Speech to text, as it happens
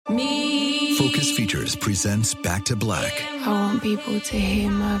Focus Features presents Back to Black. I want people to hear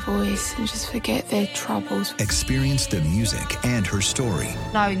my voice and just forget their troubles. Experience the music and her story.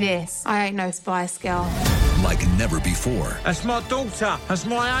 Know this. I ain't no Spice Girl. Like never before. That's my daughter. That's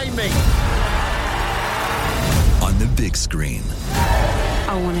my Amy. On the big screen.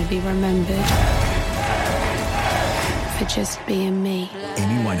 I want to be remembered for just being me.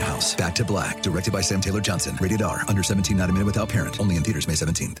 Amy Winehouse, Back to Black. Directed by Sam Taylor Johnson. Rated R. Under 17, not a minute without parent. Only in theaters May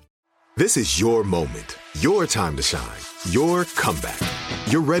 17th. This is your moment, your time to shine, your comeback.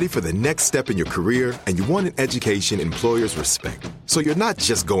 You're ready for the next step in your career, and you want an education employers respect. So you're not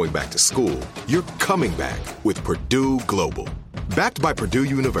just going back to school, you're coming back with Purdue Global. Backed by Purdue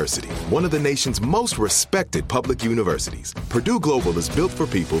University, one of the nation's most respected public universities, Purdue Global is built for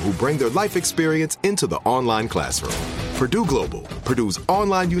people who bring their life experience into the online classroom. Purdue Global, Purdue's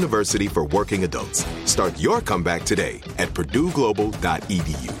online university for working adults. Start your comeback today at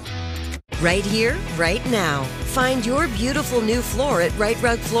purdueglobal.edu. Right here, right now. Find your beautiful new floor at Right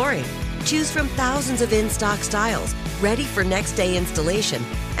Rug Flooring. Choose from thousands of in-stock styles, ready for next day installation,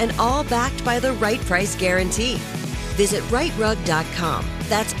 and all backed by the right price guarantee. Visit rightrug.com.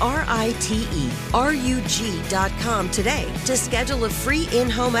 That's RITERUG.com today to schedule a free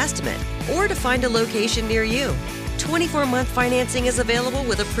in-home estimate or to find a location near you. 24-month financing is available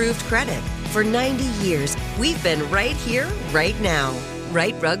with approved credit. For 90 years, we've been right here, right now.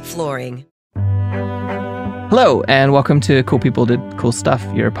 Right Rug Flooring. Hello, and welcome to Cool People Did Cool Stuff,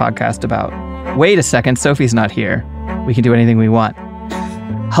 your podcast about... Wait a second, Sophie's not here. We can do anything we want.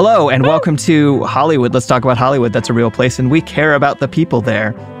 Hello, and welcome to Hollywood. Let's talk about Hollywood. That's a real place, and we care about the people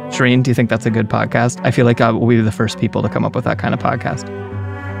there. Shireen, do you think that's a good podcast? I feel like we'll be the first people to come up with that kind of podcast.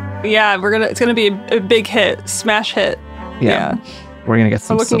 Yeah, it's gonna be a big hit, smash hit. Yeah. We're gonna get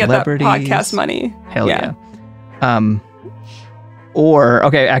some celebrities. At that podcast money. Hell yeah.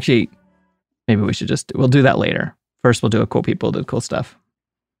 Okay, actually, maybe we should we'll do that later. First, we'll do a Cool People Did Cool Stuff.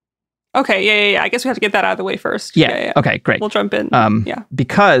 Okay, yeah. I guess we have to get that out of the way first. Yeah. Okay, great. We'll jump in.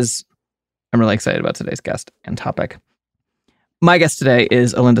 Because I'm really excited about today's guest and topic. My guest today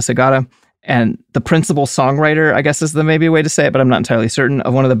is Alinda Sagata, and the principal songwriter, I guess is the maybe way to say it, but I'm not entirely certain,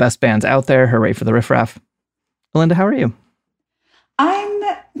 of one of the best bands out there, Hooray for the Riff Raff. Alinda, how are you? I'm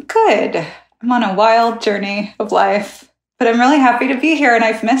good. I'm on a wild journey of life. But I'm really happy to be here, and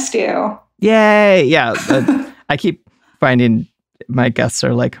I've missed you. Yay! Yeah, I keep finding my guests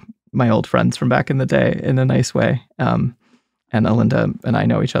are like my old friends from back in the day in a nice way. And Alinda and I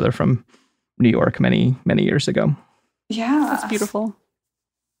know each other from New York many, many years ago. Yeah. That's beautiful.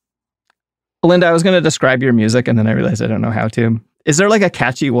 Alinda, I was going to describe your music, and then I realized I don't know how to. Is there like a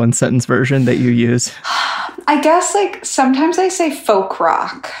catchy one-sentence version that you use? I guess like sometimes I say folk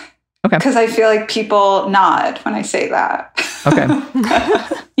rock. Okay. Because I feel like people nod when I say that. Okay.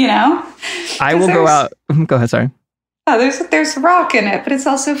 You know? I will go out. Go ahead, sorry. Oh, there's rock in it, but it's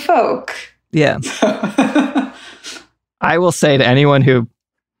also folk. Yeah. I will say to anyone who,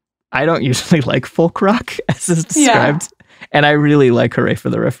 I don't usually like folk rock as is described. Yeah. And I really like Hooray for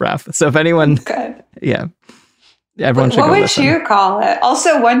the Riff Raff. So if anyone... Good. Yeah. Everyone should What go would listen. you call it?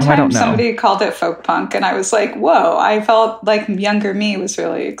 Also, one time somebody called it folk punk, and I was like, whoa, I felt like younger me was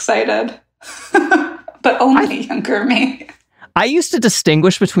really excited. But only younger me. I used to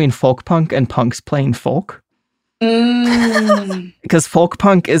distinguish between folk punk and punks playing folk. Because folk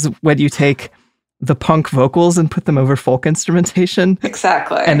punk is when you take the punk vocals and put them over folk instrumentation.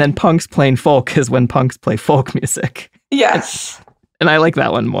 Exactly. And then punks playing folk is when punks play folk music. Yes. And I like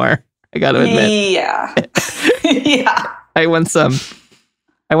that one more. I got to admit. Yeah. Yeah. I once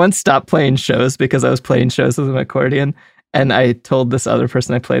stopped playing shows because I was playing shows with an accordion, and I told this other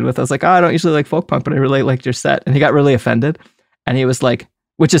person I played with, I was like, I don't usually like folk punk, but I really liked your set. And he got really offended. And he was like,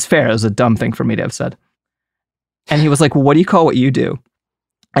 which is fair, it was a dumb thing for me to have said. And he was like, well, what do you call what you do?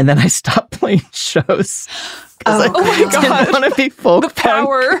 And then I stopped playing shows. Oh my God. I didn't want to be folk The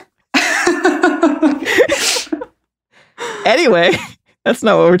power. Anyway, that's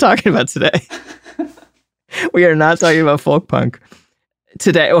not what we're talking about today. We are not talking about folk punk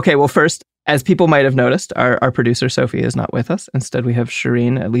today. Okay, well, first, as people might have noticed, our producer, Sophie, is not with us. Instead, we have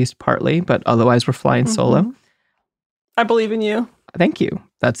Shireen, at least partly, but otherwise we're flying solo. I believe in you. Thank you.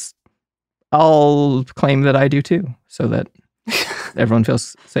 I'll claim that I do too, so that everyone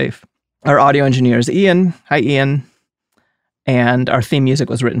feels safe. Our audio engineer is Ian. Hi, Ian. And our theme music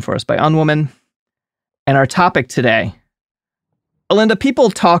was written for us by Unwoman. And our topic today, Alinda, people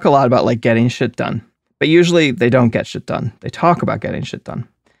talk a lot about like getting shit done, but usually they don't get shit done. They talk about getting shit done.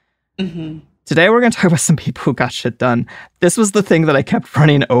 Mm-hmm. Today, we're going to talk about some people who got shit done. This was the thing that I kept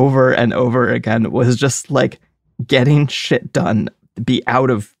running over and over again, was just like getting shit done. be out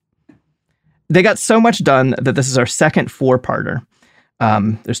of... They got so much done that this is our second 4-parter.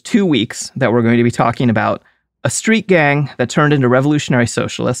 There's 2 weeks that we're going to be talking about a street gang that turned into revolutionary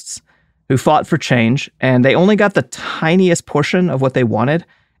socialists who fought for change, and they only got the tiniest portion of what they wanted,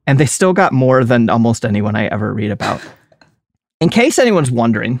 and they still got more than almost anyone I ever read about. In case anyone's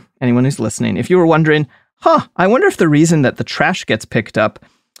wondering, anyone who's listening, if you were wondering, I wonder if the reason that the trash gets picked up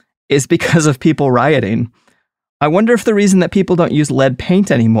is because of people rioting. I wonder if the reason that people don't use lead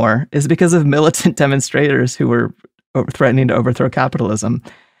paint anymore is because of militant demonstrators who were threatening to overthrow capitalism.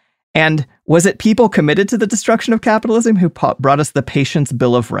 And was it people committed to the destruction of capitalism who brought us the Patient's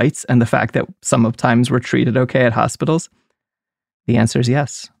Bill of Rights and the fact that sometimes we're treated okay at hospitals? The answer is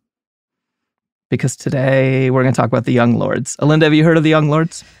yes. Because today we're going to talk about the Young Lords. Alinda, have you heard of the Young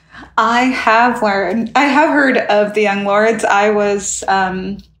Lords? I have heard of the Young Lords. I was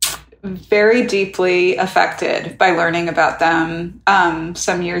very deeply affected by learning about them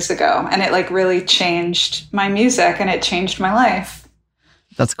some years ago. And it really changed my music and it changed my life.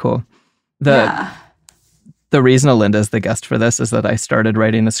 That's cool. The reason Alinda is the guest for this is that I started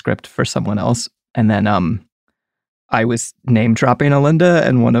writing the script for someone else. And then I was name dropping Alinda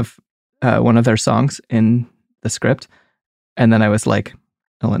and one of their songs in the script. And then I was like,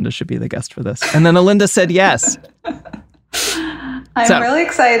 Alinda should be the guest for this. And then Alinda said yes. I'm really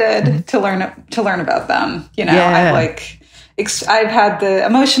excited to learn about them. I've had the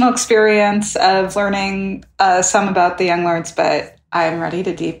emotional experience of learning some about the Young Lords, but I'm ready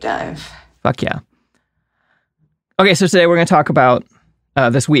to deep dive. Fuck yeah. Okay, so today we're going to talk about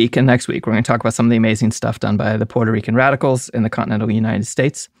this week and next week. We're going to talk about some of the amazing stuff done by the Puerto Rican radicals in the continental United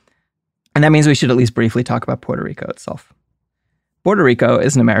States. And that means we should at least briefly talk about Puerto Rico itself. Puerto Rico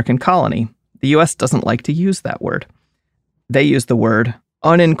is an American colony. The U.S. doesn't like to use that word. They use the word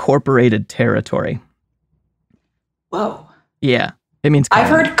unincorporated territory. Whoa. Yeah, it means colony.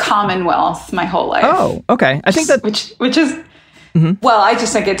 I've heard Commonwealth my whole life. Oh, okay. I think that... Which is... Mm-hmm. Well, I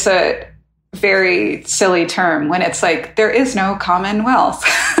just think it's a very silly term when it's like, there is no Commonwealth.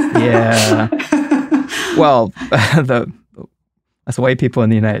 Yeah. Well, that's why people in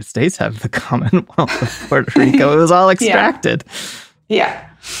the United States have the Commonwealth of Puerto Rico. It was all extracted. Yeah.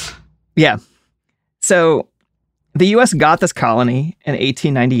 So the U.S. got this colony in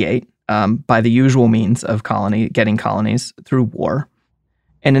 1898 by the usual means of getting colonies through war.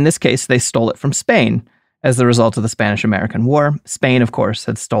 And in this case, they stole it from Spain as the result of the Spanish-American War. Spain, of course,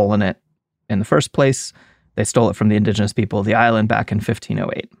 had stolen it in the first place. They stole it from the indigenous people of the island back in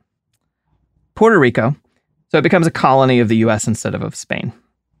 1508. Puerto Rico, so it becomes a colony of the U.S. instead of Spain.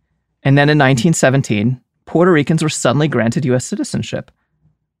 And then in 1917, Puerto Ricans were suddenly granted U.S. citizenship,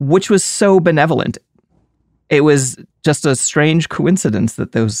 which was so benevolent. It was just a strange coincidence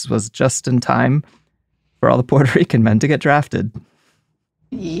that this was just in time for all the Puerto Rican men to get drafted.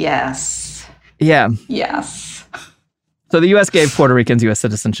 Yes. Yeah. Yes. So the U.S. gave Puerto Ricans U.S.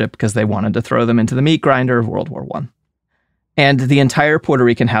 citizenship because they wanted to throw them into the meat grinder of World War I. And the entire Puerto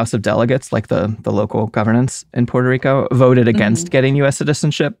Rican House of Delegates, like the local governance in Puerto Rico, voted against getting U.S.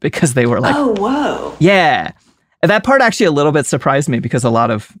 citizenship because they were like... Oh, whoa. Yeah. And that part actually a little bit surprised me because a lot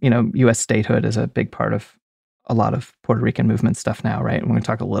of, U.S. statehood is a big part of a lot of Puerto Rican movement stuff now, right? And we're going to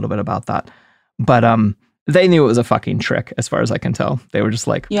talk a little bit about that. But they knew it was a fucking trick, as far as I can tell. They were just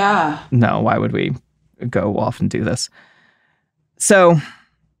like, no, why would we go off and do this? So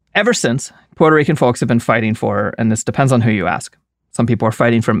ever since, Puerto Rican folks have been fighting for, and this depends on who you ask. Some people are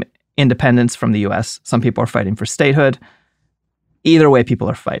fighting for independence from the U.S. Some people are fighting for statehood. Either way, people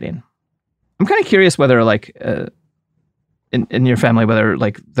are fighting. I'm kind of curious whether, in your family, whether,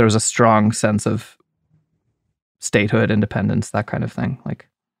 there was a strong sense of statehood, independence, that kind of thing.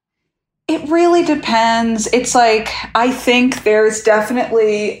 It really depends. It's I think there's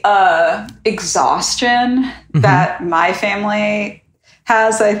definitely exhaustion that my family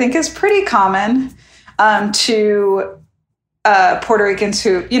has, I think is pretty common to Puerto Ricans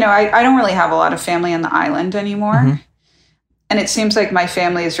who, I don't really have a lot of family on the island anymore. Mm-hmm. And it seems like my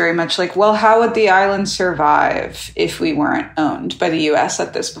family is very much well, how would the island survive if we weren't owned by the U.S.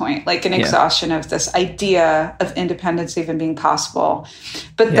 at this point? An exhaustion of this idea of independence even being possible.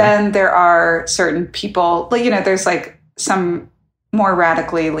 But then there are certain people, there's some more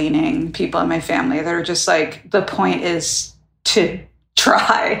radically leaning people in my family that are just the point is to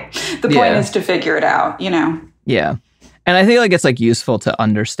try. The point is to figure it out, Yeah. And I think it's useful to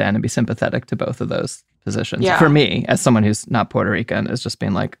understand and be sympathetic to both of those positions. Yeah. For me, as someone who's not Puerto Rican, is just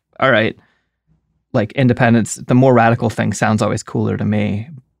being all right, independence, the more radical thing sounds always cooler to me,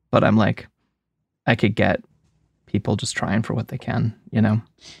 but I'm I could get people just trying for what they can,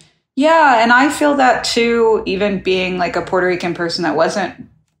 Yeah, and I feel that too, even being like a Puerto Rican person that wasn't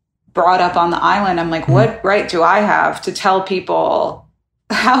brought up on the island. I'm like, what right do I have to tell people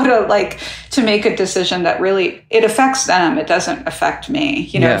how to make a decision that really, it affects them. It doesn't affect me,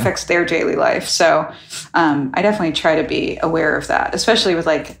 it affects their daily life. So I definitely try to be aware of that, especially with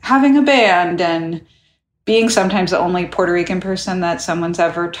like having a band and being sometimes the only Puerto Rican person that someone's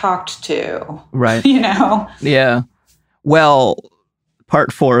ever talked to. Right. Yeah. Well,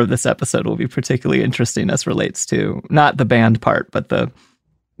 part 4 of this episode will be particularly interesting as relates to not the band part, but the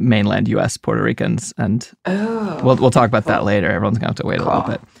mainland U.S. Puerto Ricans. And we'll talk about that later. Everyone's going to have to wait a little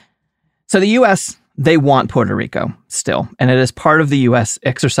bit. So the U.S., they want Puerto Rico still, and it is part of the U.S.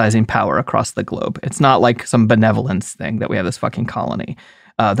 exercising power across the globe. It's not like some benevolence thing that we have this fucking colony.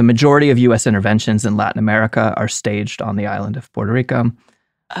 The majority of U.S. interventions in Latin America are staged on the island of Puerto Rico.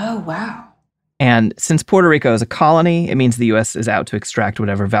 Oh, wow. And since Puerto Rico is a colony, it means the U.S. is out to extract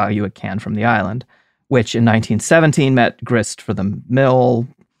whatever value it can from the island, which in 1917 meant grist for the mill.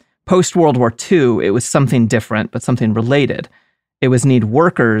 Post-World War II, it was something different, but something related. It was need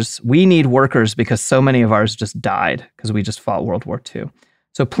workers. We need workers because so many of ours just died because we just fought World War II.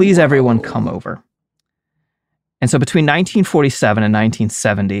 So please, everyone, come over. And so between 1947 and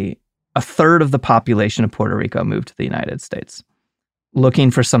 1970, a third of the population of Puerto Rico moved to the United States,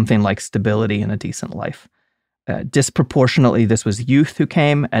 looking for something like stability and a decent life. Disproportionately, this was youth who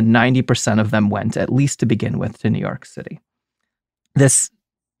came, and 90% of them went, at least to begin with, to New York City. This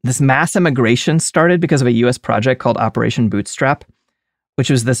mass immigration started because of a U.S. project called Operation Bootstrap, which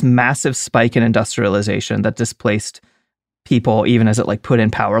was this massive spike in industrialization that displaced people even as it like put in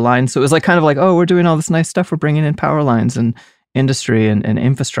power lines. So it was like kind of like, oh, we're doing all this nice stuff. We're bringing in power lines and industry and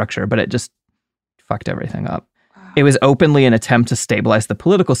infrastructure, but it just fucked everything up. It was openly an attempt to stabilize the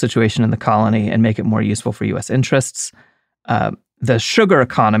political situation in the colony and make it more useful for U.S. interests. The sugar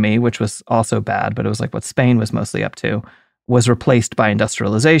economy, which was also bad, but it was like what Spain was mostly up to, was replaced by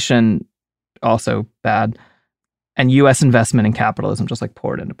industrialization, also bad. And U.S. investment in capitalism just like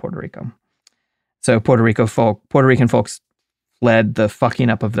poured into Puerto Rico. So Puerto Rican folks fled the fucking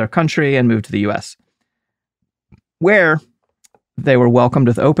up of their country and moved to the U.S., where they were welcomed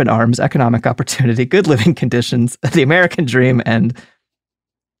with open arms, economic opportunity, good living conditions, the American dream, and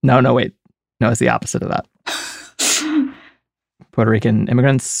it's the opposite of that. Puerto Rican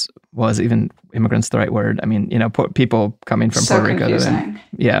immigrants, was even immigrants the right word? I mean, people coming from Puerto Rico. Confusing.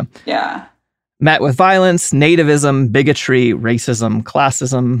 Yeah. Met with violence, nativism, bigotry, racism,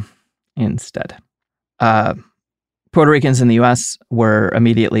 classism instead. Puerto Ricans in the U.S. were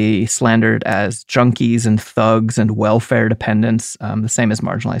immediately slandered as junkies and thugs and welfare dependents, the same as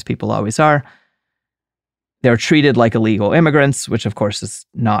marginalized people always are. They're treated like illegal immigrants, which of course is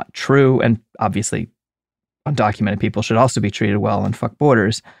not true. And obviously undocumented people should also be treated well and fuck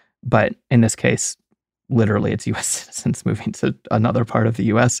borders. But in this case, literally it's U.S. citizens moving to another part of the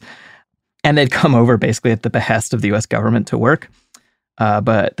U.S. And they'd come over basically at the behest of the U.S. government to work.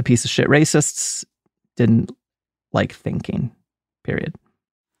 But the piece of shit racists didn't like thinking, period.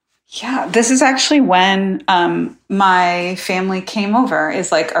 Yeah, this is actually when my family came over,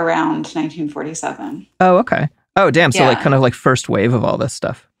 is like around 1947. Oh, okay. Oh, damn. So like kind of like first wave of all this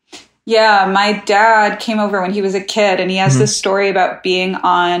stuff. Yeah, my dad came over when he was a kid, and he has this story about being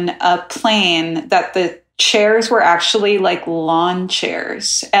on a plane that the chairs were actually like lawn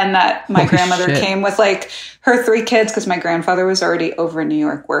chairs, and that my grandmother came with like her 3 kids because my grandfather was already over in New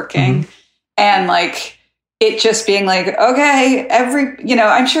York working. And like it just being like, okay,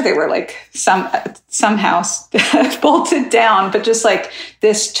 I'm sure they were like some house bolted down, but just like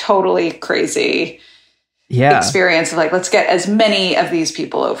this totally crazy experience of like, let's get as many of these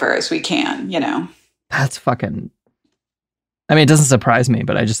people over as we can, That's fucking, I mean, it doesn't surprise me,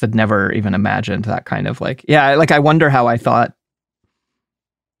 but I just had never even imagined that kind of like, I wonder how I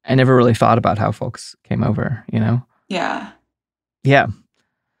never really thought about how folks came over, Yeah.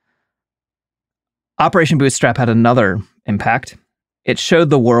 Operation Bootstrap had another impact. It showed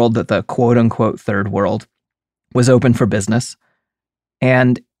the world that the quote-unquote third world was open for business.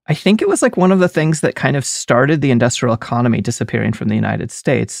 And I think it was like one of the things that kind of started the industrial economy disappearing from the United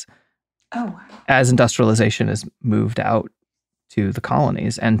States as industrialization has moved out to the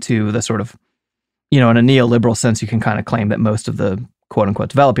colonies and to the sort of, in a neoliberal sense, you can kind of claim that most of the quote-unquote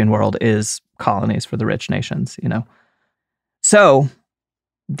developing world is colonies for the rich nations, So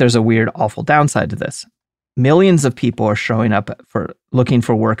there's a weird, awful downside to this. Millions of people are showing up for looking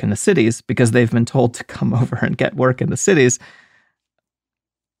for work in the cities because they've been told to come over and get work in the cities,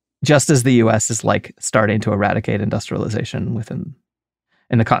 just as the U.S. is like starting to eradicate industrialization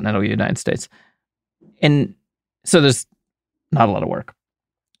in the continental United States. And so there's not a lot of work.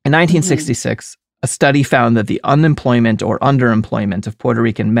 In 1966, a study found that the unemployment or underemployment of Puerto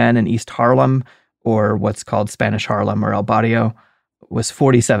Rican men in East Harlem, or what's called Spanish Harlem or El Barrio, was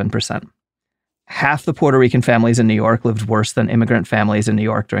 47%. Half the Puerto Rican families in New York lived worse than immigrant families in New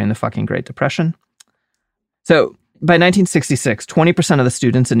York during the fucking Great Depression. So by 1966, 20% of the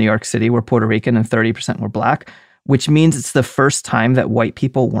students in New York City were Puerto Rican and 30% were Black, which means it's the first time that white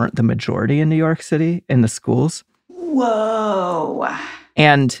people weren't the majority in New York City in the schools. Whoa.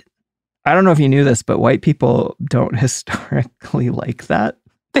 And I don't know if you knew this, but white people don't historically like that.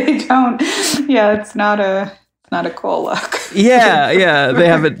 They don't. Yeah, it's not a cool look. Yeah. They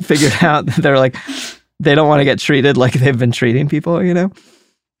haven't figured out that they're like, they don't want to get treated like they've been treating people, you know?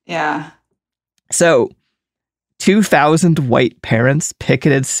 Yeah. So 2,000 white parents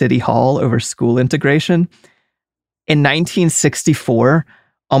picketed City Hall over school integration. In 1964,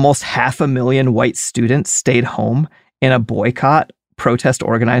 almost 500,000 white students stayed home in a boycott protest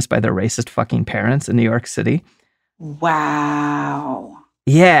organized by their racist fucking parents in New York City. Wow.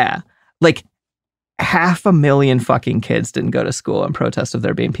 Yeah. Like 500,000 fucking kids didn't go to school in protest of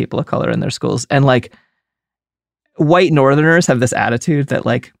there being people of color in their schools. And like white Northerners have this attitude that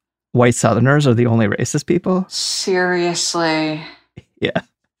like white Southerners are the only racist people. Seriously. Yeah.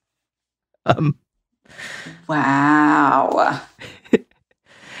 Wow.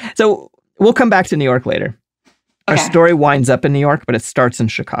 So we'll come back to New York later. Our story winds up in New York, but it starts in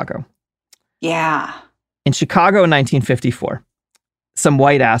Chicago. Yeah. In Chicago in 1954, some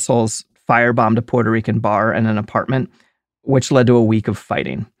white assholes firebombed a Puerto Rican bar and an apartment, which led to a week of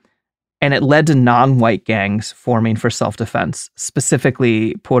fighting. And it led to non-white gangs forming for self-defense.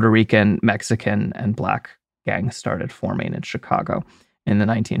 Specifically, Puerto Rican, Mexican, and Black gangs started forming in Chicago in the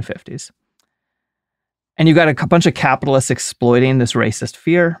 1950s. And you got a bunch of capitalists exploiting this racist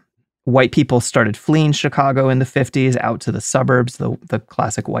fear. White people started fleeing Chicago in the 50s out to the suburbs, the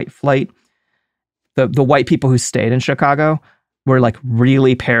classic white flight. The white people who stayed in Chicago were like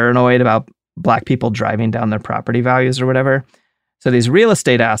really paranoid about Black people driving down their property values or whatever. So these real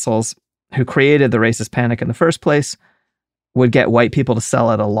estate assholes who created the racist panic in the first place would get white people to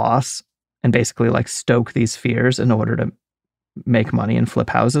sell at a loss and basically like stoke these fears in order to make money and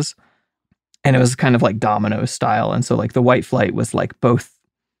flip houses. And it was kind of like domino style. And so like the white flight was like both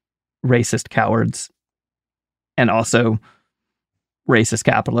racist cowards and also racist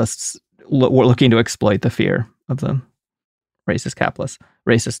capitalists were looking to exploit the fear of the racist capitalists,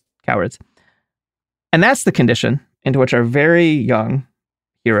 racist cowards. And that's the condition into which our very young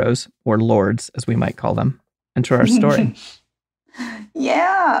heroes, or lords, as we might call them, enter our story.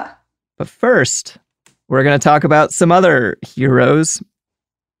 Yeah. But first, we're going to talk about some other heroes,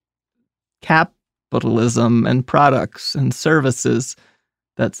 capitalism and products and services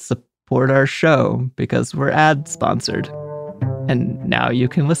that support our show because we're ad sponsored. And now you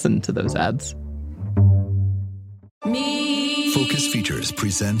can listen to those ads. Focus Features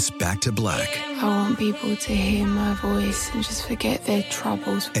presents Back to Black. I want people to hear my voice and just forget their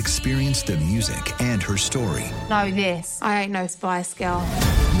troubles. Experience the music and her story Know this, I ain't no Spice Girl.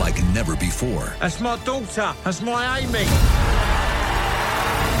 like never before That's my daughter. That's my Amy.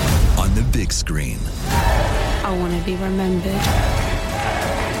 on the big screen. I want to be remembered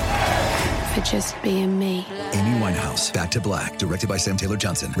for just being me. Amy Winehouse, Back to Black, directed by Sam Taylor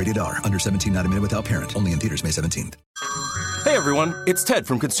Johnson. Rated R, under 17, not a minute without parent. Only in theaters May 17th. Hey everyone, it's Ted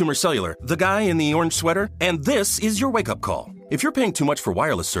from Consumer Cellular, the guy in the orange sweater, and this is your wake-up call. If you're paying too much for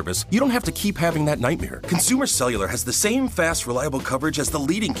wireless service, you don't have to keep having that nightmare. Consumer Cellular has the same fast, reliable coverage as the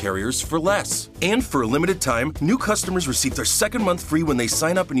leading carriers for less. And for a limited time, new customers receive their second month free when they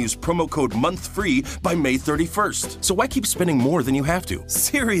sign up and use promo code MONTHFREE by May 31st. So why keep spending more than you have to?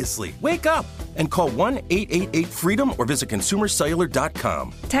 Seriously, wake up and call 1-888-FREEDOM or visit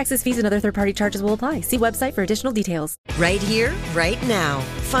consumercellular.com. Taxes, fees, and other third-party charges will apply. See website for additional details. Right here, right now.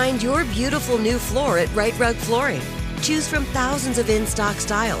 Find your beautiful new floor at Right Rug Flooring. Choose from thousands of in-stock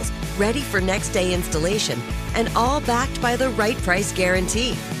styles, ready for next day installation, and all backed by the right price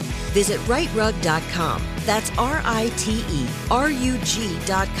guarantee. Visit rightrug.com. That's RITERUG.com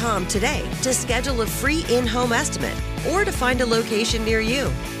today to schedule a free in-home estimate or to find a location near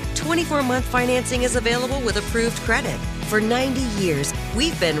you. 24-month financing is available with approved credit. For 90 years,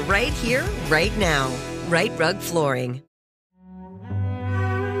 we've been right here, right now. Right Rug Flooring.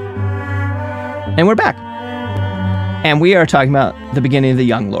 And we're back. And we are talking about the beginning of the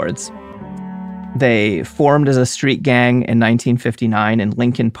Young Lords. They formed as a street gang in 1959 in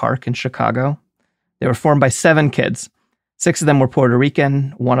Lincoln Park in Chicago. They were formed by 7 kids. 6 of them were Puerto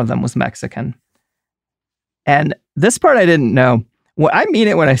Rican. 1 of them was Mexican. And this part I didn't know. Well, I mean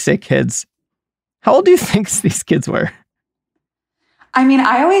it when I say kids. How old do you think these kids were? I mean,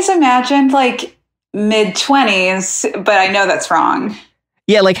 I always imagined like mid-20s, but I know that's wrong.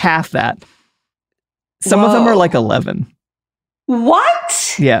 Yeah, like half that. Some of them are like 11.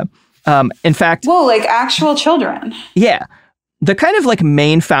 What? Yeah. In fact... Whoa, like actual children. Yeah. The kind of like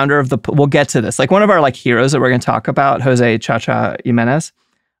main founder of we'll get to this. Like one of our like heroes that we're going to talk about, Jose Chacha Jimenez.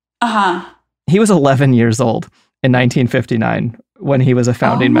 Uh-huh. He was 11 years old in 1959 when he was a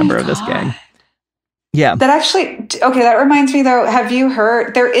founding member of this gang. Yeah. That actually, okay, that reminds me though, have you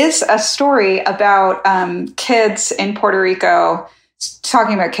heard, there is a story about kids in Puerto Rico,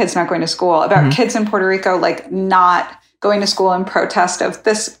 talking about kids not going to school, about kids in Puerto Rico like not going to school in protest of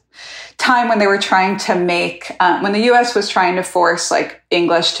this time when they were trying to make, when the U.S. was trying to force like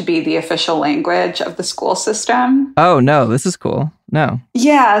English to be the official language of the school system. Oh, no, this is cool. No.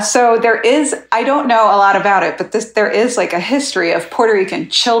 Yeah, so there is, I don't know a lot about it, but there is like a history of Puerto Rican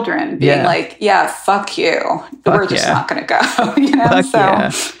children being like, yeah, fuck you. We're just not going to go, you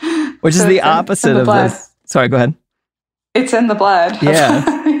know? Which is the opposite of this. Sorry, go ahead. It's in the blood.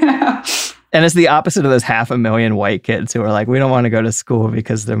 Yeah. You know? And it's the opposite of those 500,000 white kids who are like, we don't want to go to school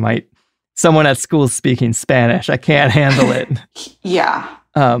because there might someone at school speaking Spanish. I can't handle it. Yeah.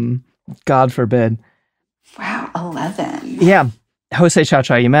 God forbid. Wow, 11. Yeah. Jose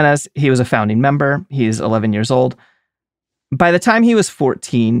Chacha Jimenez, he was a founding member. He's 11 years old. By the time he was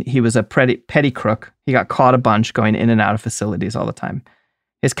 14, he was a petty crook. He got caught a bunch going in and out of facilities all the time.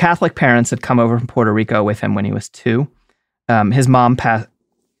 His Catholic parents had come over from Puerto Rico with him when he was 2. His mom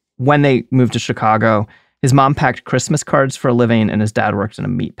when they moved to Chicago, his mom packed Christmas cards for a living, and his dad worked in a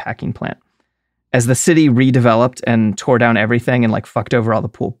meat packing plant. As the city redeveloped and tore down everything and like fucked over all the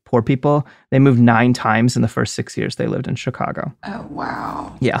poor people, they moved 9 times in the first 6 years they lived in Chicago. Oh,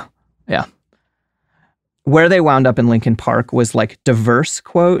 wow. Yeah. Yeah. Where they wound up in Lincoln Park was like diverse,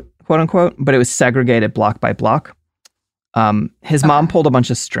 quote unquote, but it was segregated block by block. His mom pulled a bunch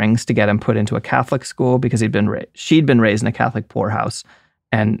of strings to get him put into a Catholic school because she'd been raised in a Catholic poorhouse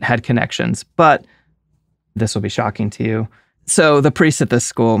and had connections. But this will be shocking to you. So the priests at this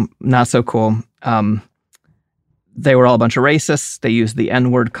school, not so cool. They were all a bunch of racists. They used the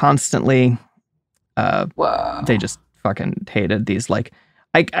N-word constantly. They just fucking hated these, like,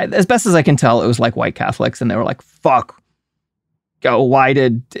 I as best as I can tell, it was like white Catholics, and they were like, fuck.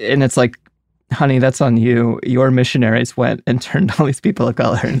 And it's like, honey, that's on you. Your missionaries went and turned all these people of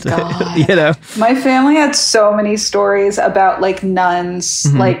color into, you know. My family had so many stories about like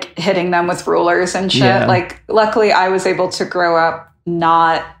nuns, like hitting them with rulers and shit. Yeah. Like, luckily I was able to grow up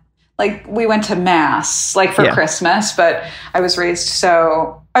not, like, we went to mass, like for Christmas, but I was raised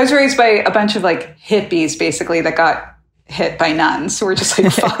by a bunch of like hippies basically that got hit by nuns who were just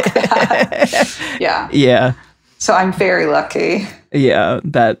like, fuck that. Yeah. Yeah. So I'm very lucky. Yeah,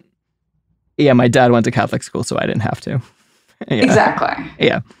 my dad went to Catholic school, so I didn't have to. Yeah. Exactly.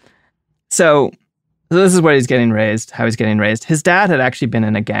 Yeah. So this is how he's getting raised. His dad had actually been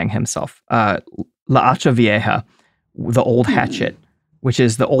in a gang himself, La Hacha Vieja, the Old Hatchet, which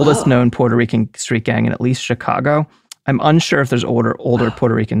is the oldest known Puerto Rican street gang in at least Chicago. I'm unsure if there's older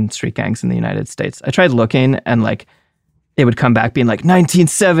Puerto Rican street gangs in the United States. I tried looking, and like it would come back being like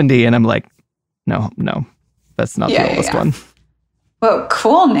 1970, and I'm like, no, that's not the oldest one. Well,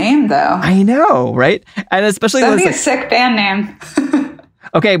 cool name, though. I know, right? And especially... That'd be a sick band name.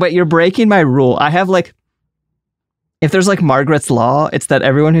 Okay, but you're breaking my rule. I have like... If there's like Margaret's Law, it's that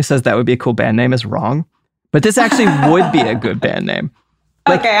everyone who says that would be a cool band name is wrong. But this actually would be a good band name.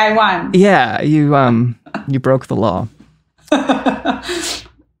 Like, okay, I won. Yeah, you broke the law.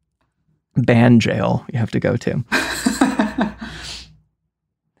 Band jail you have to go to.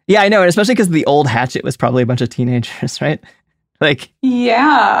 Yeah, I know, and especially because the Old Hatchet was probably a bunch of teenagers, right? Like,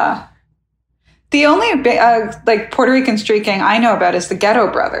 yeah. The only like Puerto Rican street gang I know about is the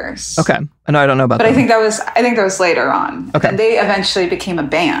Ghetto Brothers. Okay, I don't know about that. But I think that was later on. Okay, and they eventually became a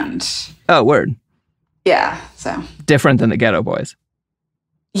band. Oh, word. Yeah, so different than the Ghetto Boys.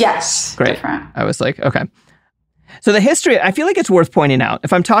 Yes, great. Different. I was like, okay. So the history, I feel like it's worth pointing out.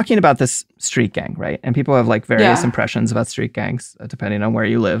 If I'm talking about this street gang, right, and people have like various impressions about street gangs, depending on where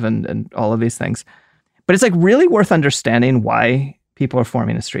you live and all of these things. But it's like really worth understanding why people are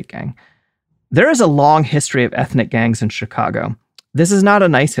forming a street gang. There is a long history of ethnic gangs in Chicago. This is not a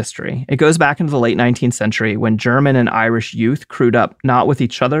nice history. It goes back into the late 19th century when German and Irish youth crewed up not with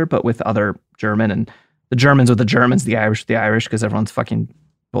each other, but with other German, and the Germans with the Germans, the Irish with the Irish, because everyone's fucking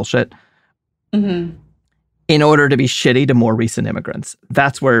bullshit. Mm-hmm. In order to be shitty to more recent immigrants.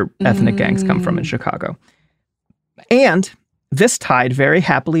 That's where ethnic gangs come from in Chicago. And this tied very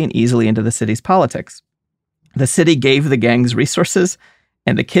happily and easily into the city's politics. The city gave the gangs resources,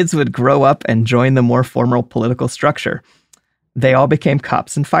 and the kids would grow up and join the more formal political structure. they all became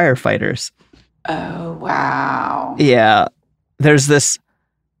cops and firefighters. Oh, wow. Yeah. There's this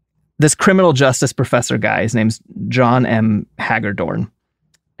criminal justice professor guy. His name's John M. Hagedorn.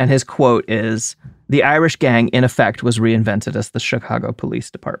 And his quote is, "The Irish gang, in effect, was reinvented as the Chicago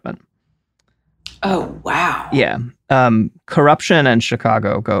Police Department." Oh, wow. Yeah. Corruption and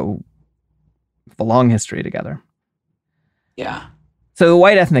Chicago go with a long history together. Yeah. So the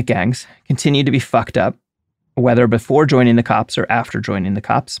white ethnic gangs continued to be fucked up, whether before joining the cops or after joining the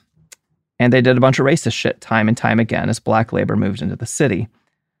cops. And they did a bunch of racist shit time and time again as black labor moved into the city.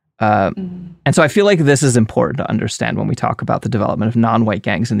 And so I feel like this is important to understand when we talk about the development of non-white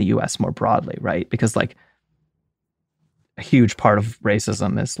gangs in the U.S. more broadly, right? Because like a huge part of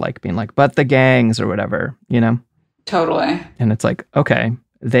racism is like being like, but the gangs or whatever, you know? Totally. And it's like, okay,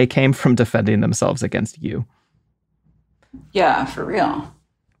 they came from defending themselves against you. Yeah, for real.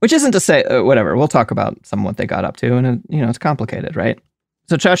 Which isn't to say, whatever, we'll talk about some of what they got up to, and it's complicated, right?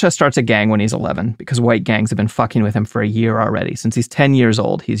 So Cha-Cha starts a gang when he's 11 because white gangs have been fucking with him for a year already. Since he's 10 years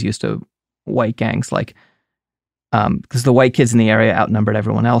old, he's used to white gangs, like, because the white kids in the area outnumbered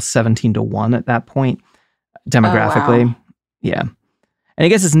everyone else 17-1 at that point, demographically. Oh, wow. Yeah. And he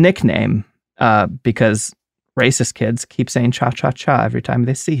gets his nickname because racist kids keep saying cha-cha-cha every time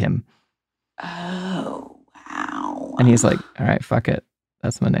they see him. Oh, wow. And he's like, all right, fuck it.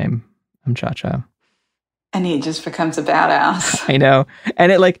 That's my name. I'm Cha-Cha. And he just becomes a badass. I know.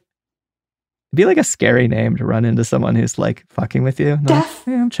 And it'd be like a scary name to run into someone who's like fucking with you. Like,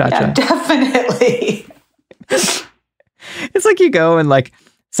 hey, I'm Cha-Cha. Yeah, definitely. It's like you go and like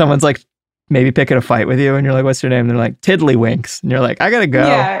someone's like maybe picking a fight with you and you're like, what's your name? And they're like, Tiddlywinks. And you're like, I gotta go.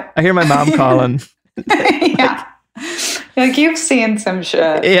 Yeah. I hear my mom calling. Yeah. Like you've seen some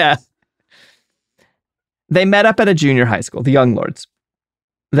shit. Yeah. They met up at a junior high school, the Young Lords.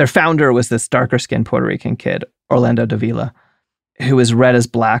 Their founder was this darker-skinned Puerto Rican kid, Orlando Davila, who was read as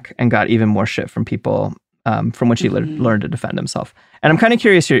black and got even more shit from people from which he learned to defend himself. And I'm kind of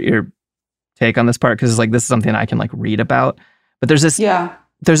curious your take on this part because it's like this is something I can like read about. But there's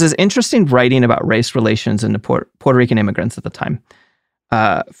this interesting writing about race relations in the Puerto Rican immigrants at the time.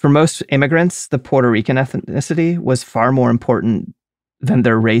 For most immigrants, the Puerto Rican ethnicity was far more important than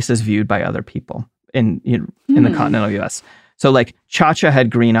their race as viewed by other people in the continental U.S. So like Cha-Cha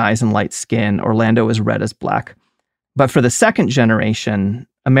had green eyes and light skin. Orlando was red as black. But for the second generation,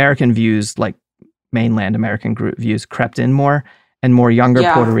 American views, like mainland American group views, crept in more, and more younger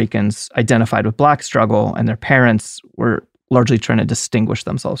Puerto Ricans identified with black struggle, and their parents were largely trying to distinguish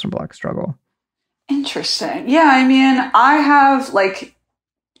themselves from black struggle. Interesting. Yeah, I mean, I have like,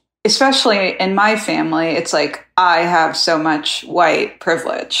 especially in my family, it's like I have so much white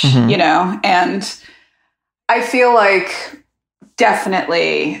privilege, you know, and I feel like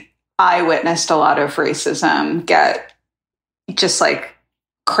definitely I witnessed a lot of racism get just like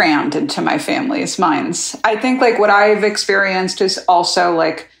crammed into my family's minds. I think like what I've experienced is also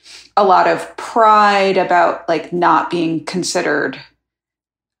like a lot of pride about like not being considered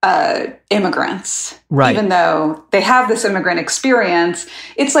immigrants, right? Even though they have this immigrant experience,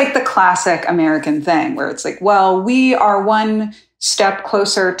 it's like the classic American thing where it's like, well, we are one step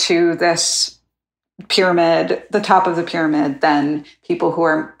closer to this pyramid, the top of the pyramid, than people who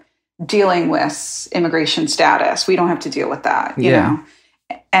are dealing with immigration status. We don't have to deal with that, you know?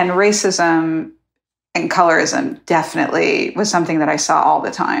 And racism and colorism definitely was something that I saw all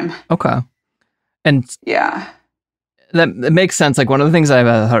the time. Okay. And yeah, that makes sense. Like one of the things I have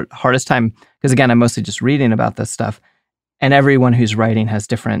a hardest time, because again, I'm mostly just reading about this stuff, and everyone who's writing has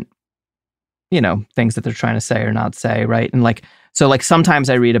different, things that they're trying to say or not say, right? And like, so like sometimes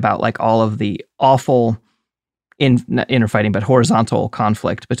I read about like all of the awful interfighting, but horizontal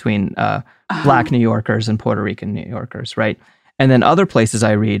conflict between Black New Yorkers and Puerto Rican New Yorkers, right? And then other places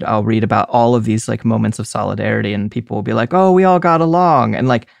I'll read about all of these like moments of solidarity, and people will be like, oh, we all got along. And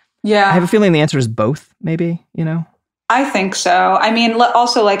like, yeah, I have a feeling the answer is both, maybe, I think so. I mean,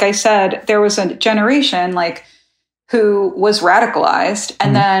 also, like I said, there was a generation like who was radicalized,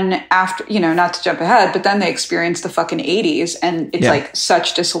 and then after, not to jump ahead, but then they experienced the fucking 80s, and it's like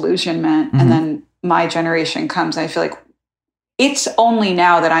such disillusionment. And then my generation comes, and I feel like it's only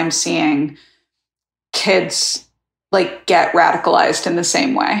now that I'm seeing kids like get radicalized in the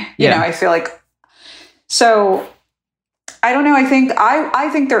same way. You know, I feel like, so I don't know. I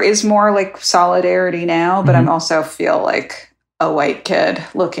think there is more like solidarity now, but I'm also feel like a white kid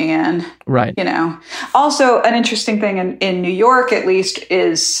looking in, right? Also an interesting thing in New York, at least,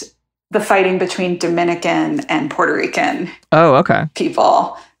 is the fighting between Dominican and Puerto Rican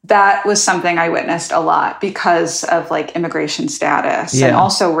people. That was something I witnessed a lot because of like immigration status and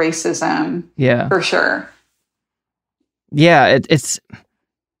also racism. Yeah, for sure. Yeah, it's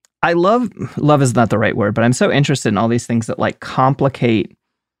I love is not the right word, but I'm so interested in all these things that like complicate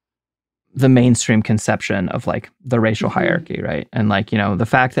the mainstream conception of like the racial hierarchy, right? And like, you know, the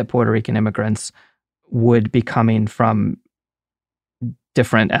fact that Puerto Rican immigrants would be coming from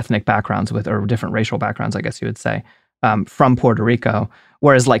different ethnic backgrounds or different racial backgrounds, I guess you would say, from Puerto Rico.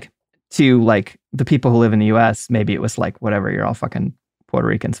 Whereas like to like the people who live in the US, maybe it was like, whatever, you're all fucking Puerto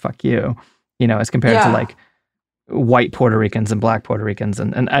Ricans, fuck you, you know, as compared to like white Puerto Ricans and black Puerto Ricans.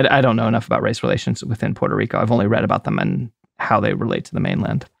 And I don't know enough about race relations within Puerto Rico. I've only read about them and how they relate to the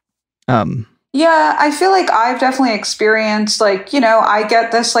mainland. Yeah, I feel like I've definitely experienced like, you know, I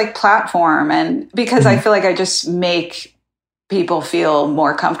get this like platform and because I feel like I just make people feel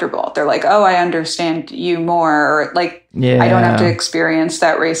more comfortable. They're like, oh, I understand you more. Or like, I don't have to experience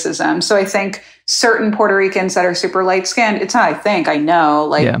that racism. So I think certain Puerto Ricans that are super light skinned, it's not, I know,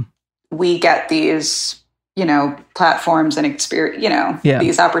 like we get these, you know, platforms and experience, you know,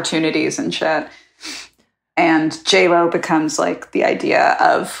 these opportunities and shit. And J-Lo becomes like the idea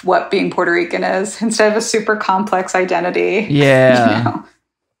of what being Puerto Rican is instead of a super complex identity. Yeah. You know?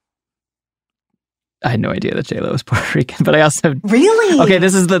 I had no idea that J-Lo was Puerto Rican, but I also... Really? Okay,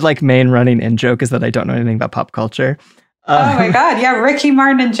 this is the like main running in joke is that I don't know anything about pop culture. Oh my God. Yeah, Ricky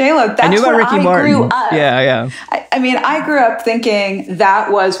Martin and J-Lo. That's I knew about Ricky Martin. Grew up. Yeah. I mean, I grew up thinking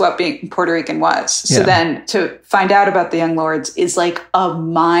that was what being Puerto Rican was. So then to find out about the Young Lords is like a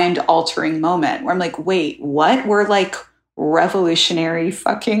mind-altering moment where I'm like, wait, what? We're like revolutionary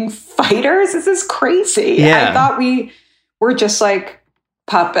fucking fighters? This is crazy. Yeah. I thought we were just like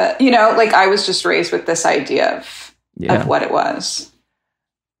puppet. You know, like I was just raised with this idea of what it was.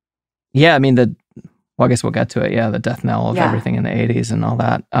 Yeah, I mean, I guess we'll get to it. Yeah, the death knell of everything in the 80s and all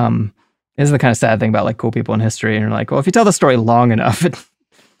that. This is the kind of sad thing about like cool people in history. And you're like, well, if you tell the story long enough,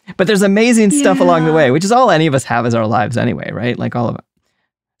 but there's amazing stuff along the way, which is all any of us have as our lives anyway, right? Like all of it.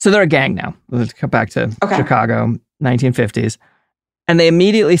 So they're a gang now. Let's come back to Chicago, 1950s. And they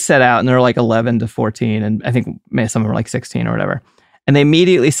immediately set out, and they're like 11 to 14, and I think maybe some of them were like 16 or whatever. And they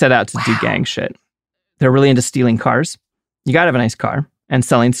immediately set out to do gang shit. They're really into stealing cars. You got to have a nice car. And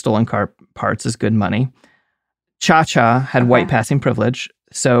selling stolen car parts is good money. Cha-Cha had white passing privilege,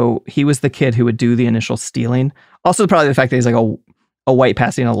 so he was the kid who would do the initial stealing. Also, probably the fact that he's like a white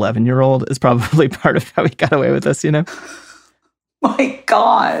passing 11-year-old is probably part of how he got away with this, you know? My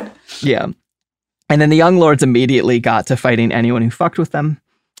God. Yeah. And then the Young Lords immediately got to fighting anyone who fucked with them.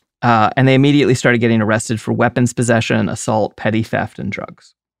 And they immediately started getting arrested for weapons possession, assault, petty theft, and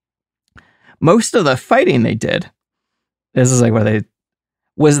drugs. Most of the fighting they did, this is like where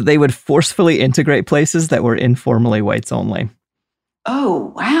they would forcefully integrate places that were informally whites only.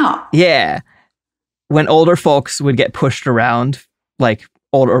 Oh, wow. Yeah. When older folks would get pushed around, like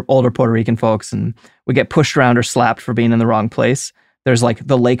older Puerto Rican folks, and would get pushed around or slapped for being in the wrong place, there's like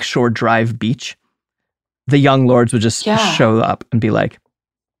the Lakeshore Drive beach. The Young Lords would just show up and be like,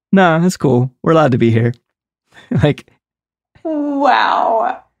 "No, that's cool. We're allowed to be here." Like,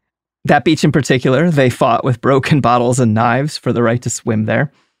 wow. That beach in particular, they fought with broken bottles and knives for the right to swim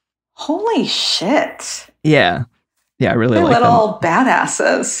there. Holy shit. Yeah. Yeah, I really like them. Little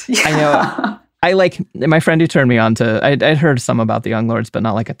badasses. Yeah. I know. I like, my friend who turned me on to, I'd heard some about the Young Lords, but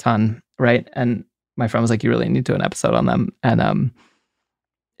not like a ton, right? And my friend was like, you really need to do an episode on them. And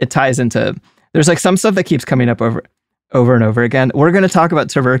it ties into, there's like some stuff that keeps coming up over and over again. We're going to talk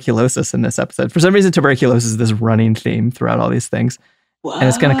about tuberculosis in this episode. For some reason, tuberculosis is this running theme throughout all these things. Whoa. And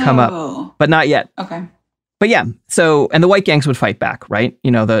it's going to come up, but not yet. Okay. But yeah, so, and the white gangs would fight back, right? You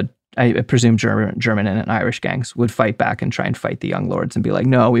know, I presume German and Irish gangs would fight back and try and fight the Young Lords and be like,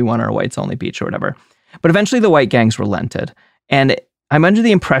 no, we want our whites only beach or whatever. But eventually the white gangs relented. And I'm under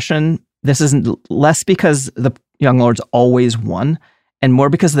the impression this isn't less because the Young Lords always won and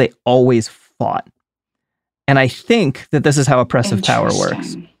more because they always fought. And I think that this is how oppressive power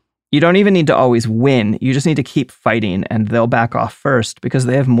works. You don't even need to always win. You just need to keep fighting and they'll back off first because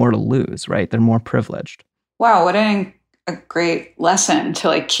they have more to lose, right? They're more privileged. Wow, what a great lesson to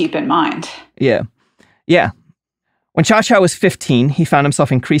like keep in mind. Yeah. Yeah. When Cha-Cha was 15, he found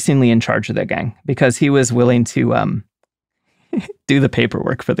himself increasingly in charge of the gang because he was willing to do the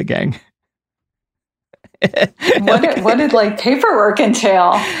paperwork for the gang. What did like paperwork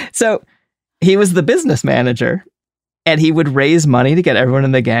entail? So he was the business manager. And he would raise money to get everyone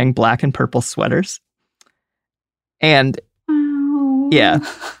in the gang black and purple sweaters. And yeah.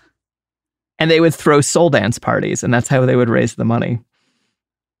 And they would throw soul dance parties, and that's how they would raise the money.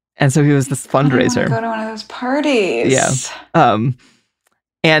 And so he was this fundraiser. I go to one of those parties. Yeah.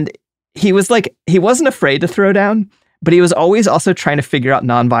 And he was like, he wasn't afraid to throw down, but he was always also trying to figure out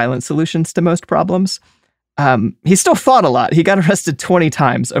nonviolent solutions to most problems. he still fought a lot. He got arrested 20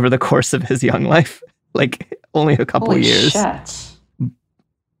 times over the course of his young life, like only a couple Holy years. Shit.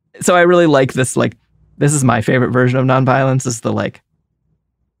 So I really like this. Like, this is my favorite version of nonviolence. Is the like,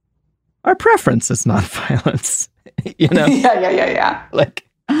 our preference is nonviolence. You know? Yeah. Like,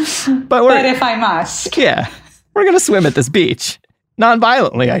 but if I must, yeah, we're gonna swim at this beach,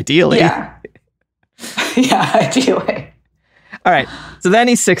 non-violently, ideally. Yeah, ideally. All right. So then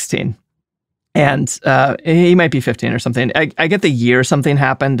he's 16. And he might be 15 or something. I get the year something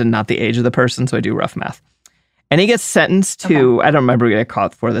happened and not the age of the person, so I do rough math. And he gets sentenced to, I don't remember what he got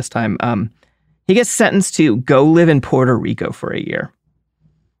caught for this time. He gets sentenced to go live in Puerto Rico for a year.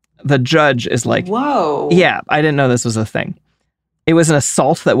 The judge is like, whoa. Yeah, I didn't know this was a thing. It was an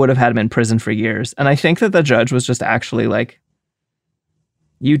assault that would have had him in prison for years. And I think that the judge was just actually like,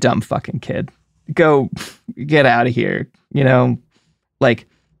 you dumb fucking kid. Go get out of here. You know, like.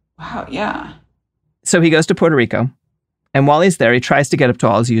 Wow, yeah. So he goes to Puerto Rico. And while he's there, he tries to get up to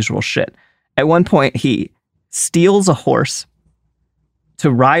all his usual shit. At one point, he steals a horse to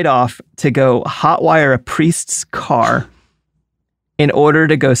ride off to go hotwire a priest's car in order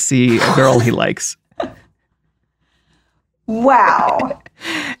to go see a girl he likes. Wow.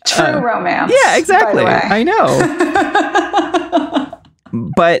 True romance. Yeah, exactly. By the way. I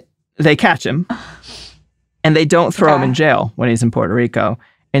know. But they catch him and they don't throw him in jail when he's in Puerto Rico.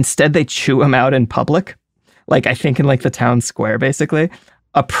 Instead, they chew him out in public. Like, I think in like the town square, basically.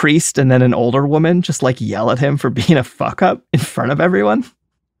 A priest and then an older woman just like yell at him for being a fuck up in front of everyone.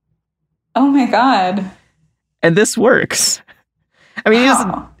 Oh my God. And this works. I mean,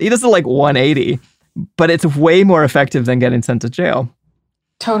 he doesn't like 180, but it's way more effective than getting sent to jail.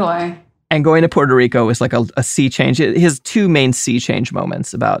 Totally. And going to Puerto Rico is like a sea change. He has two main sea change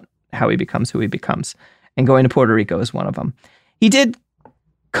moments about how he becomes who he becomes. And going to Puerto Rico is one of them. He did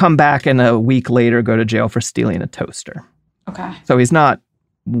come back and a week later go to jail for stealing a toaster. Okay. So he's not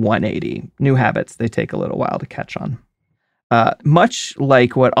 180. New habits, they take a little while to catch on. Much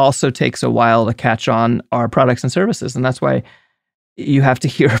like what also takes a while to catch on are products and services. And that's why you have to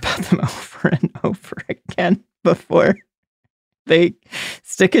hear about them over and over again before they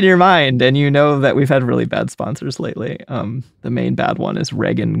stick in your mind. And you know that we've had really bad sponsors lately. The main bad one is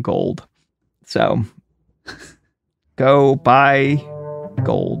Rican Gold. So go buy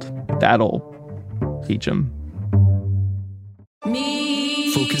gold. That'll teach them.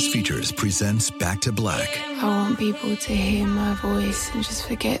 Focus Features presents Back to Black. I want people to hear my voice and just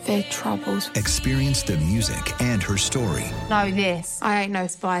forget their troubles. Experience the music and her story Know this, I ain't no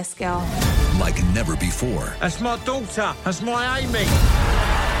Spice Girl. like never before. That's my daughter. That's my Amy.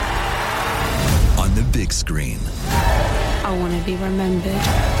 On the big screen. I want to be remembered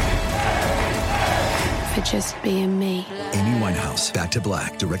for just being me. Amy Winehouse, Back to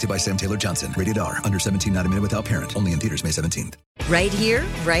Black, directed by Sam Taylor Johnson. Rated R, under 17, not a minute without parent. Only in theaters May 17th. Right here,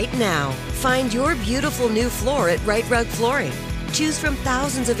 right now. Find your beautiful new floor at Right Rug Flooring. Choose from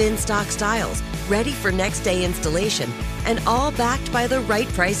thousands of in-stock styles, ready for next day installation, and all backed by the right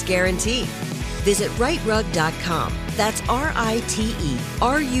price guarantee. Visit rightrug.com. That's RITERUG.com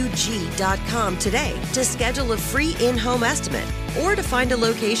today to schedule a free in-home estimate or to find a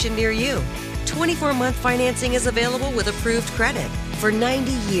location near you. 24-month financing is available with approved credit. For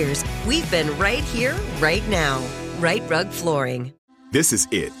 90 years, we've been right here, right now. Right Rug Flooring. This is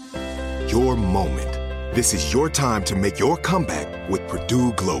it. Your moment. This is your time to make your comeback with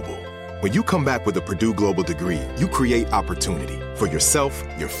Purdue Global. When you come back with a Purdue Global degree, you create opportunity for yourself,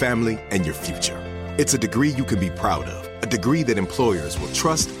 your family, and your future. It's a degree you can be proud of, a degree that employers will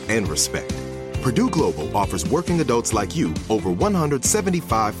trust and respect. Purdue Global offers working adults like you over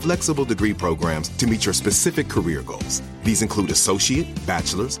 175 flexible degree programs to meet your specific career goals. These include associate,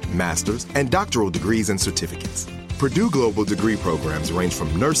 bachelor's, master's, and doctoral degrees and certificates. Purdue Global degree programs range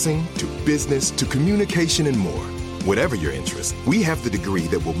from nursing to business to communication and more. Whatever your interest, we have the degree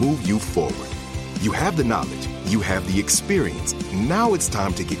that will move you forward. You have the knowledge, you have the experience. Now it's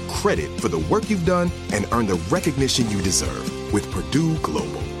time to get credit for the work you've done and earn the recognition you deserve with Purdue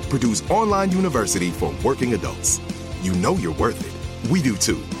Global, Purdue's online university for working adults. You know you're worth it. We do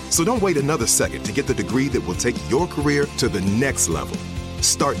too. So don't wait another second to get the degree that will take your career to the next level.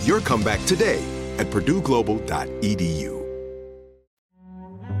 Start your comeback today at purdueglobal.edu.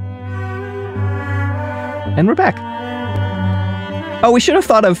 And we're back. Oh, we should have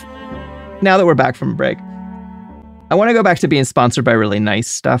thought of, now that we're back from break, I want to go back to being sponsored by really nice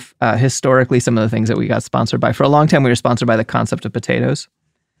stuff. Historically, some of the things that we got sponsored by. For a long time, we were sponsored by the concept of potatoes.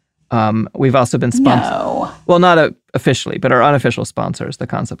 We've also been sponsored. No. Well, not officially, but our unofficial sponsor is the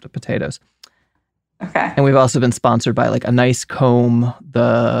concept of potatoes. Okay. And we've also been sponsored by like a nice comb,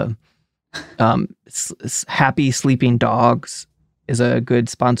 the Happy Sleeping Dogs is a good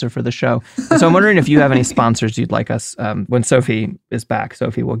sponsor for the show. And so I'm wondering if you have any sponsors you'd like us, when Sophie is back,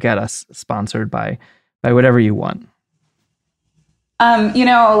 Sophie will get us sponsored by whatever you want.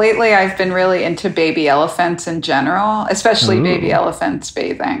 Lately I've been really into baby elephants in general, especially baby elephants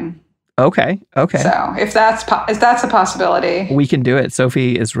bathing. Okay. So if that's a possibility, we can do it.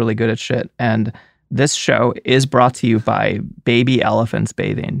 Sophie is really good at shit. And this show is brought to you by baby elephants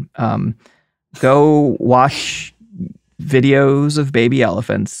bathing. Go watch videos of baby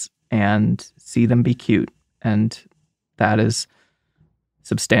elephants and see them be cute. And that is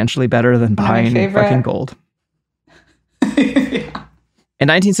substantially better than buying fucking gold. Yeah. In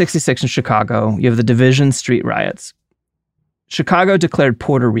 1966 in Chicago, you have the Division Street riots. Chicago declared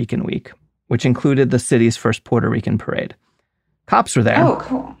Puerto Rican Week, which included the city's first Puerto Rican parade. Cops were there. Oh,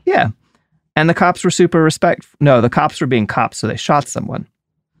 cool. Yeah. And the cops were super respectful. No, the cops were being cops, so they shot someone.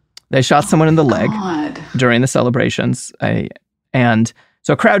 They shot someone in the leg during the celebrations. And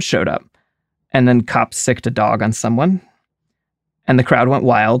so a crowd showed up. And then cops sicked a dog on someone. And the crowd went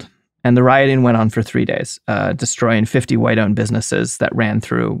wild. And the rioting went on for 3 days, destroying 50 white-owned businesses that ran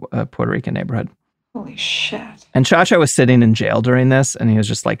through a Puerto Rican neighborhood. Holy shit. And Cha-Cha was sitting in jail during this, and he was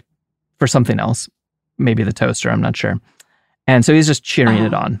just like, for something else, maybe the toaster, I'm not sure. And so he's just cheering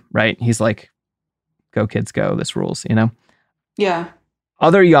it on, right? He's like, go kids, go, this rules, Yeah.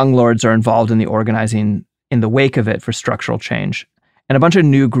 Other young lords are involved in the organizing in the wake of it for structural change. And a bunch of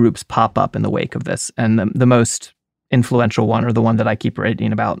new groups pop up in the wake of this. And the most influential one, or the one that I keep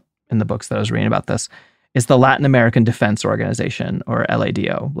reading about in the books that I was reading about this, is the Latin American Defense Organization, or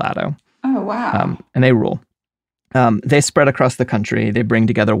LADO, LADO. Oh, wow. And they rule. They spread across the country. They bring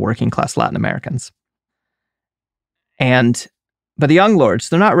together working class Latin Americans. But the Young Lords,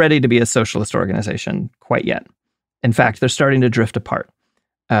 they're not ready to be a socialist organization quite yet. In fact, they're starting to drift apart.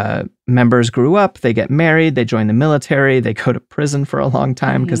 Members grew up, they get married, they join the military, they go to prison for a long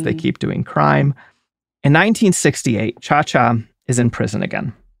time because they keep doing crime. In 1968, Cha-Cha is in prison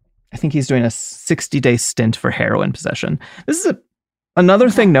again. I think he's doing a 60-day stint for heroin possession. This is another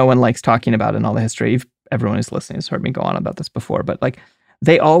thing no one likes talking about in all the history. Everyone who's listening has heard me go on about this before, but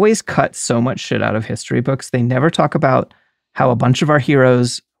they always cut so much shit out of history books. They never talk about how a bunch of our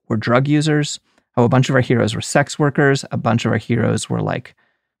heroes were drug users, how a bunch of our heroes were sex workers, a bunch of our heroes were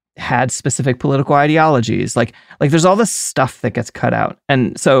had specific political ideologies. Like there's all this stuff that gets cut out.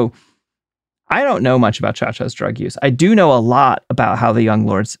 And so I don't know much about Cha-Cha's drug use. I do know a lot about how the Young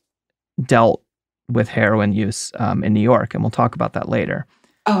Lords dealt with heroin use in New York, and we'll talk about that later.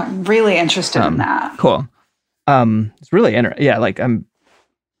 Oh, I'm really interested in that. Cool. It's really interesting.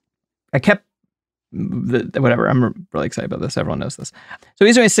 Whatever. I'm really excited about this. Everyone knows this. So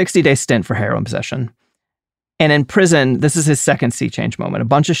he's doing a 60-day stint for heroin possession. And in prison, this is his second sea change moment. A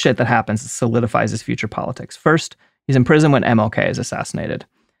bunch of shit that happens that solidifies his future politics. First, he's in prison when MLK is assassinated.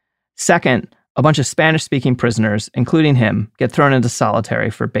 Second, a bunch of Spanish-speaking prisoners, including him, get thrown into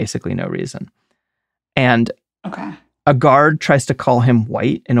solitary for basically no reason. And a guard tries to call him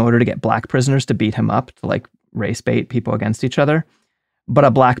white in order to get black prisoners to beat him up, to race bait people against each other. But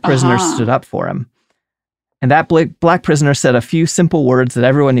a black prisoner stood up for him. And that black prisoner said a few simple words that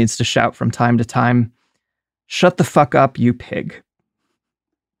everyone needs to shout from time to time. Shut the fuck up, you pig.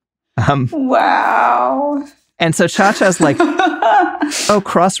 Wow. And so Cha-Cha's like, oh,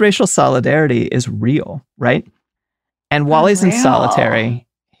 cross-racial solidarity is real, right? And while he's in solitary,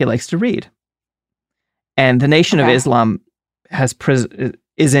 he likes to read. And the Nation of Islam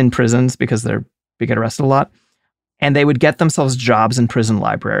is in prisons because they get arrested a lot. And they would get themselves jobs in prison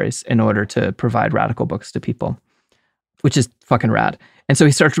libraries in order to provide radical books to people, which is fucking rad. And so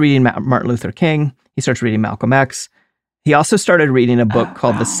he starts reading Martin Luther King. He starts reading Malcolm X. He also started reading a book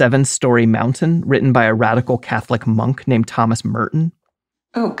called The Seven-Story Mountain, written by a radical Catholic monk named Thomas Merton.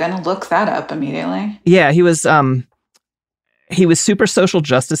 Oh, gonna look that up immediately. Yeah, he was super social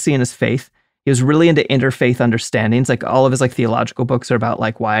justice-y in his faith. He was really into interfaith understandings. All of his theological books are about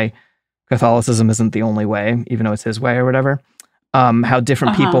why Catholicism isn't the only way, even though it's his way or whatever. How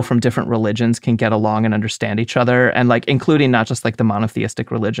different people from different religions can get along and understand each other, and including not just the monotheistic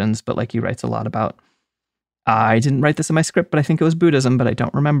religions, but he writes a lot about. I didn't write this in my script, but I think it was Buddhism, but I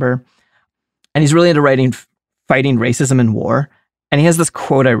don't remember. And he's really into fighting racism and war. And he has this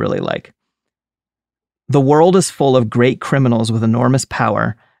quote I really like. The world is full of great criminals with enormous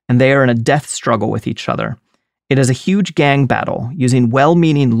power, and they are in a death struggle with each other. It is a huge gang battle, using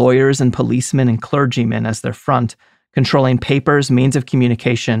well-meaning lawyers and policemen and clergymen as their front, controlling papers, means of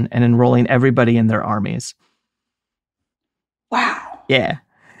communication, and enrolling everybody in their armies. Wow. Yeah.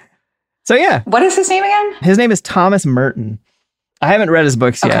 So yeah. What is his name again? His name is Thomas Merton. I haven't read his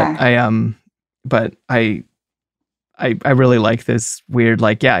books yet. Okay. But I really like this weird,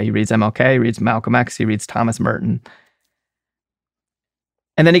 like, yeah, he reads MLK, he reads Malcolm X, he reads Thomas Merton.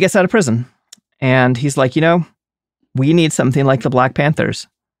 And then he gets out of prison. And he's like, we need something like the Black Panthers.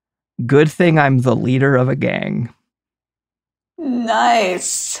 Good thing I'm the leader of a gang.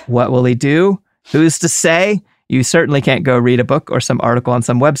 Nice. What will he do? Who's to say? You certainly can't go read a book or some article on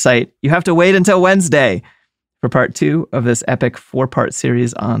some website. You have to wait until Wednesday for part 2 of this epic 4-part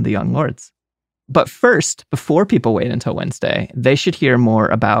series on the Young Lords. But first, before people wait until Wednesday, they should hear more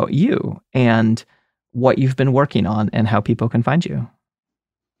about you and what you've been working on and how people can find you.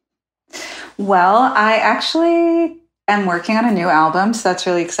 Well, I actually am working on a new album, so that's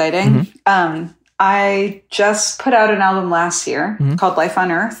really exciting. I just put out an album last year called Life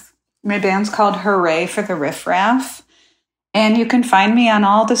on Earth. My band's called Hooray for the Riff Raff. And you can find me on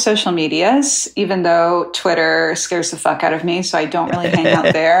all the social medias, even though Twitter scares the fuck out of me, so I don't really hang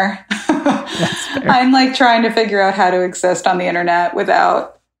out there. I'm like trying to figure out how to exist on the internet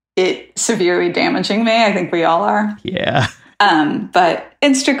without it severely damaging me. I think we all are. Yeah. But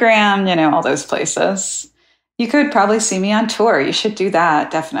Instagram, all those places. You could probably see me on tour. You should do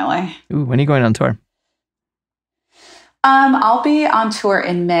that, definitely. Ooh, when are you going on tour? I'll be on tour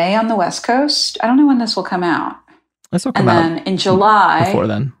in May on the West Coast. I don't know when this will come out. This will come out. And then in July. Before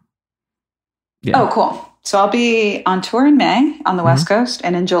then. Yeah. Oh, cool. So I'll be on tour in May on the West Coast.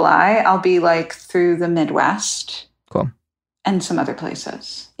 And in July, I'll be like through the Midwest. Cool. And some other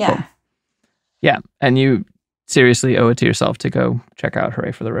places. Yeah. Cool. Yeah. And you seriously owe it to yourself to go check out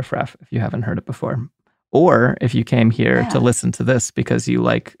Hooray for the Riff Raff if you haven't heard it before. Or if you came here to listen to this because you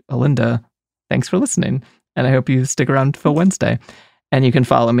like Alinda, thanks for listening. And I hope you stick around for Wednesday. And you can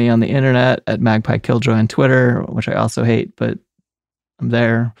follow me on the internet at Magpie Killjoy on Twitter, which I also hate, but I'm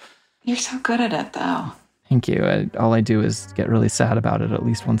there. You're so good at it, though. Thank you. All I do is get really sad about it at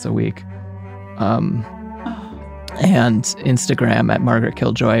least once a week. And Instagram at Margaret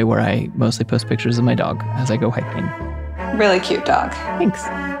Killjoy, where I mostly post pictures of my dog as I go hiking. Really cute dog. Thanks.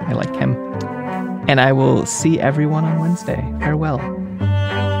 I like him. And I will see everyone on Wednesday. Farewell.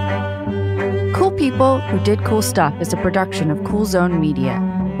 Cool People Who Did Cool Stuff is a production of Cool Zone Media.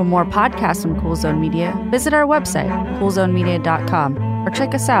 For more podcasts from Cool Zone Media, visit our website, coolzonemedia.com, or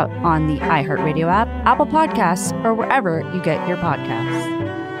check us out on the iHeartRadio app, Apple Podcasts, or wherever you get your podcasts.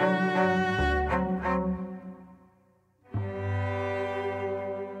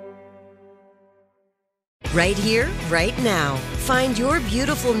 Right here, right now. Find your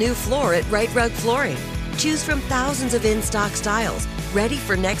beautiful new floor at Right Rug Flooring. Choose from thousands of in-stock styles, ready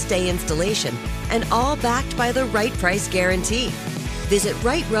for next day installation, and all backed by the right price guarantee. Visit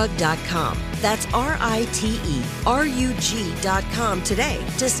rightrug.com. That's RITERUG.com today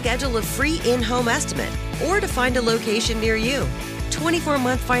to schedule a free in-home estimate or to find a location near you.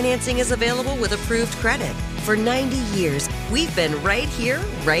 24-month financing is available with approved credit. For 90 years, we've been right here,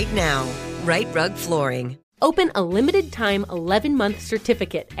 right now. Right Rug Flooring. Open a limited-time 11-month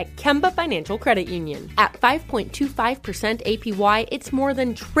certificate at Kemba Financial Credit Union. At 5.25% APY, it's more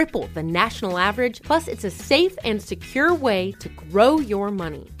than triple the national average, plus it's a safe and secure way to grow your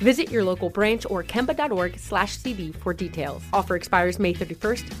money. Visit your local branch or kemba.org/cb for details. Offer expires May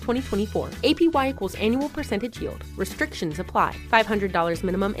 31st, 2024. APY equals annual percentage yield. Restrictions apply. $500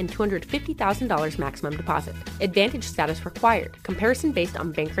 minimum and $250,000 maximum deposit. Advantage status required. Comparison based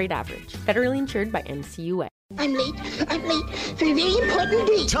on bank rate average. Federally insured by NCUA. I'm late for a very important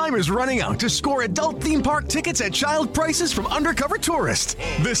date. Time is running out to score adult theme park tickets at child prices from Undercover Tourist.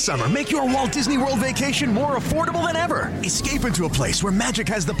 This summer, make your Walt Disney World vacation more affordable than ever. Escape into a place where magic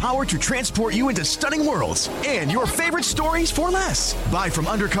has the power to transport you into stunning worlds and your favorite stories for less. Buy from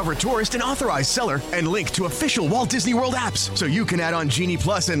Undercover Tourist, an authorized seller, and link to official Walt Disney World apps so you can add on Genie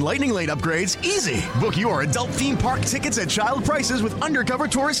Plus and Lightning Lane upgrades easy. Book your adult theme park tickets at child prices with Undercover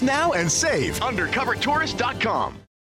Tourist now and save. UndercoverTourist.com.